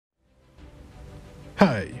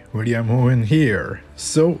Hi, William Hououin here.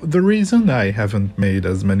 So the reason I haven't made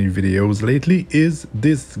as many videos lately is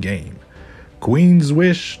this game, Queen's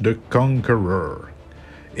Wish the Conqueror.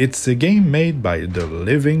 It's a game made by the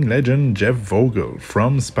living legend Jeff Vogel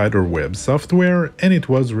from Spiderweb Software, and it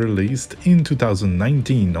was released in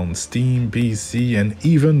 2019 on Steam, PC and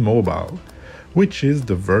even mobile, which is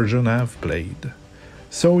the version I've played.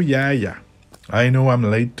 So yeah, I know I'm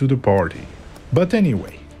late to the party. But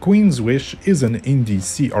anyway, Queen's Wish is an indie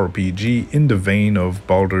CRPG in the vein of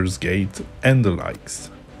Baldur's Gate and the likes.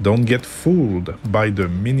 Don't get fooled by the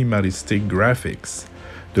minimalistic graphics.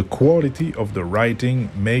 The quality of the writing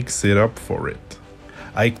makes it up for it.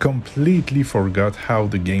 I completely forgot how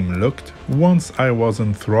the game looked once I was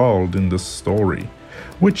enthralled in the story,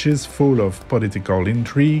 which is full of political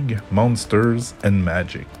intrigue, monsters, and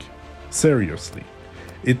magic. Seriously.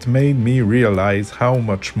 It made me realize how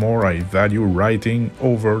much more I value writing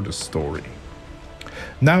over the story.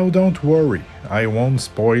 Now don't worry, I won't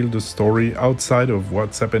spoil the story outside of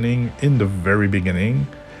what's happening in the very beginning,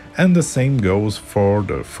 and the same goes for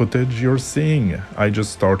the footage you're seeing. I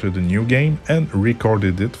just started a new game and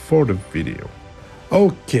recorded it for the video.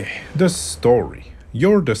 Okay, the story.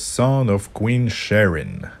 You're the son of Queen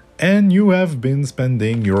Sharon, and you have been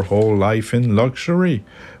spending your whole life in luxury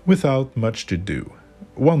without much to do.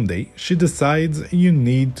 One day, she decides you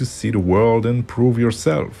need to see the world and prove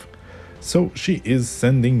yourself. So she is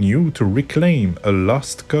sending you to reclaim a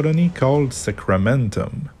lost colony called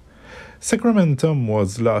Sacramentum. Sacramentum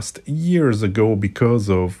was lost years ago because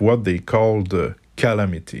of what they call the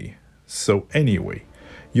calamity. So anyway,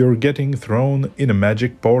 you're getting thrown in a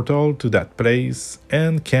magic portal to that place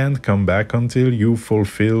and can't come back until you've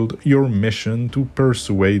fulfilled your mission to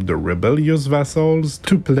persuade the rebellious vassals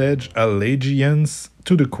to pledge allegiance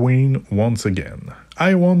to the queen once again.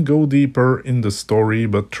 I won't go deeper in the story,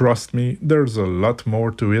 but trust me, there's a lot more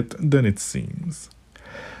to it than it seems.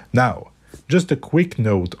 Now, just a quick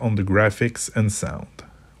note on the graphics and sound.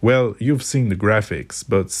 Well, you've seen the graphics,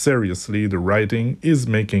 but seriously, the writing is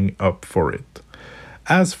making up for it.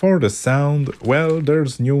 As for the sound, well,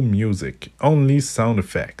 there's no music, only sound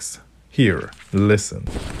effects. Here, listen.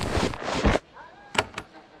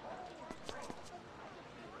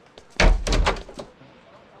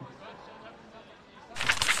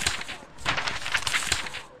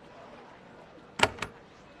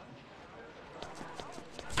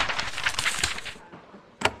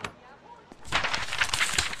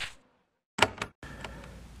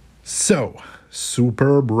 So,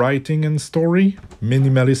 superb writing and story,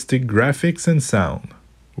 minimalistic graphics and sound.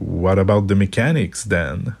 What about the mechanics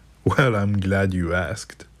then? Well, I'm glad you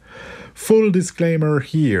asked. Full disclaimer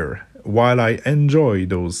here, while I enjoy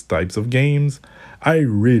those types of games, I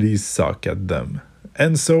really suck at them.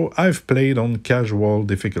 And so I've played on casual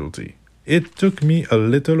difficulty. It took me a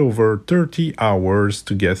little over 30 hours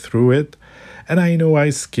to get through it, and I know I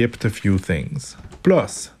skipped a few things.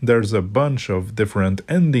 Plus, there's a bunch of different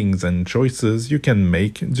endings and choices you can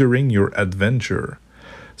make during your adventure.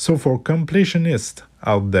 So for completionists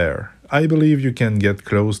out there, I believe you can get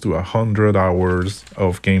close to 100 hours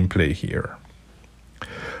of gameplay here.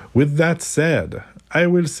 With that said, I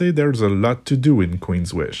will say there's a lot to do in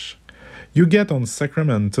Queen's Wish. You get on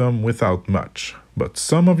Sacramentum without much, but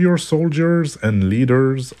some of your soldiers and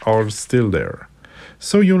leaders are still there.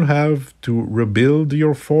 So you'll have to rebuild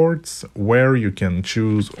your forts where you can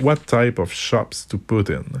choose what type of shops to put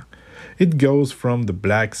in. It goes from the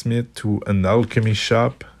blacksmith to an alchemy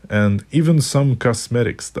shop and even some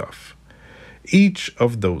cosmetic stuff. Each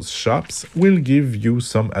of those shops will give you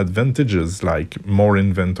some advantages like more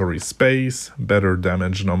inventory space, better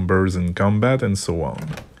damage numbers in combat and so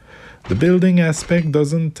on. The building aspect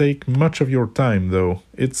doesn't take much of your time though,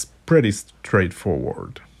 it's pretty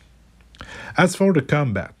straightforward. As for the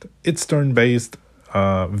combat, it's turn-based,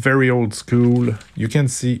 very old school, you can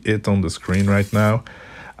see it on the screen right now.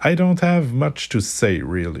 I don't have much to say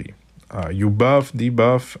really. You buff,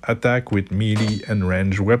 debuff, attack with melee and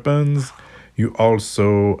range weapons. You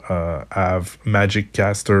also have magic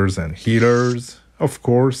casters and healers, of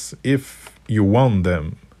course, if you want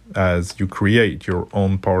them, as you create your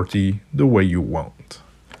own party the way you want.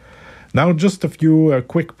 Now just a few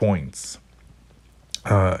quick points.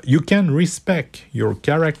 You can respec your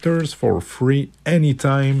characters for free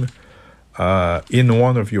anytime in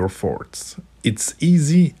one of your forts. It's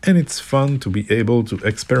easy and it's fun to be able to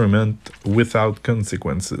experiment without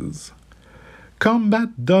consequences.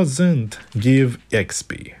 Combat doesn't give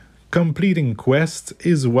XP. Completing quests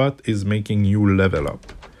is what is making you level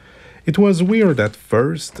up. It was weird at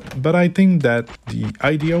first, but I think that the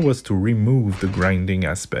idea was to remove the grinding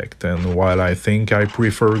aspect, and while I think I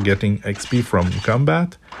prefer getting XP from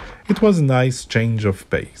combat, it was a nice change of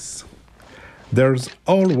pace. There's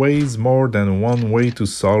always more than one way to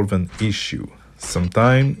solve an issue.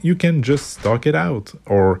 Sometimes you can just talk it out,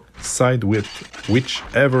 or side with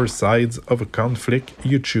whichever sides of a conflict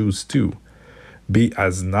you choose to. Be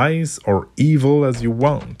as nice or evil as you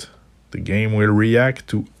want. The game will react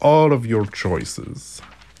to all of your choices.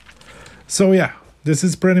 So yeah, this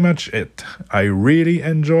is pretty much it. I really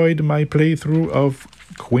enjoyed my playthrough of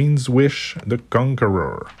Queen's Wish the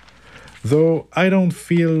Conqueror. Though I don't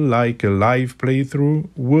feel like a live playthrough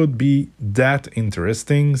would be that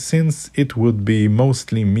interesting since it would be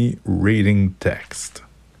mostly me reading text.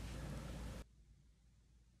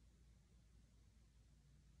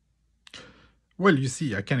 Well, you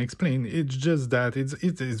see, I can explain. It's just that it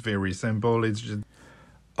is very simple. It's just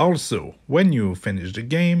also, when you finish the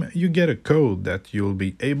game, you get a code that you'll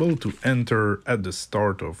be able to enter at the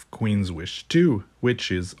start of Queen's Wish 2,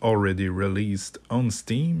 which is already released on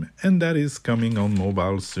Steam and that is coming on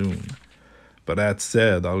mobile soon. But that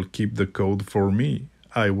said, I'll keep the code for me.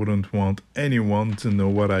 I wouldn't want anyone to know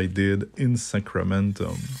what I did in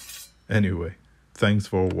Sacramento. Anyway, thanks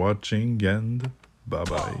for watching and bye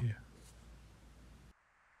bye.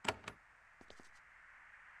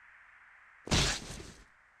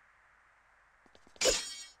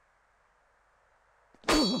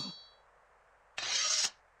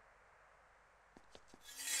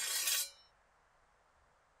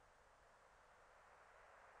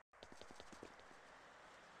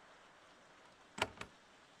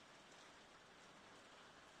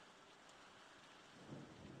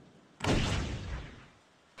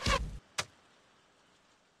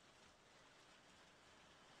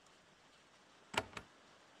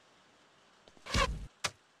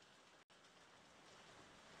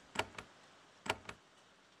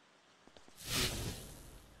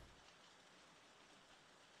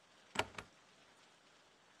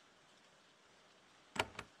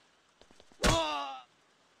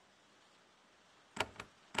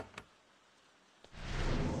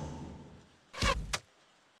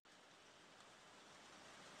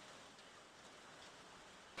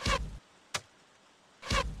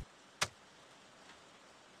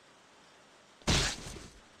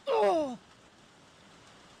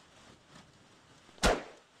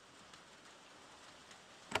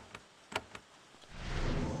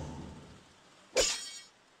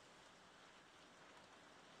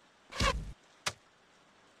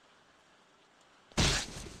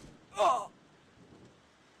 Oh!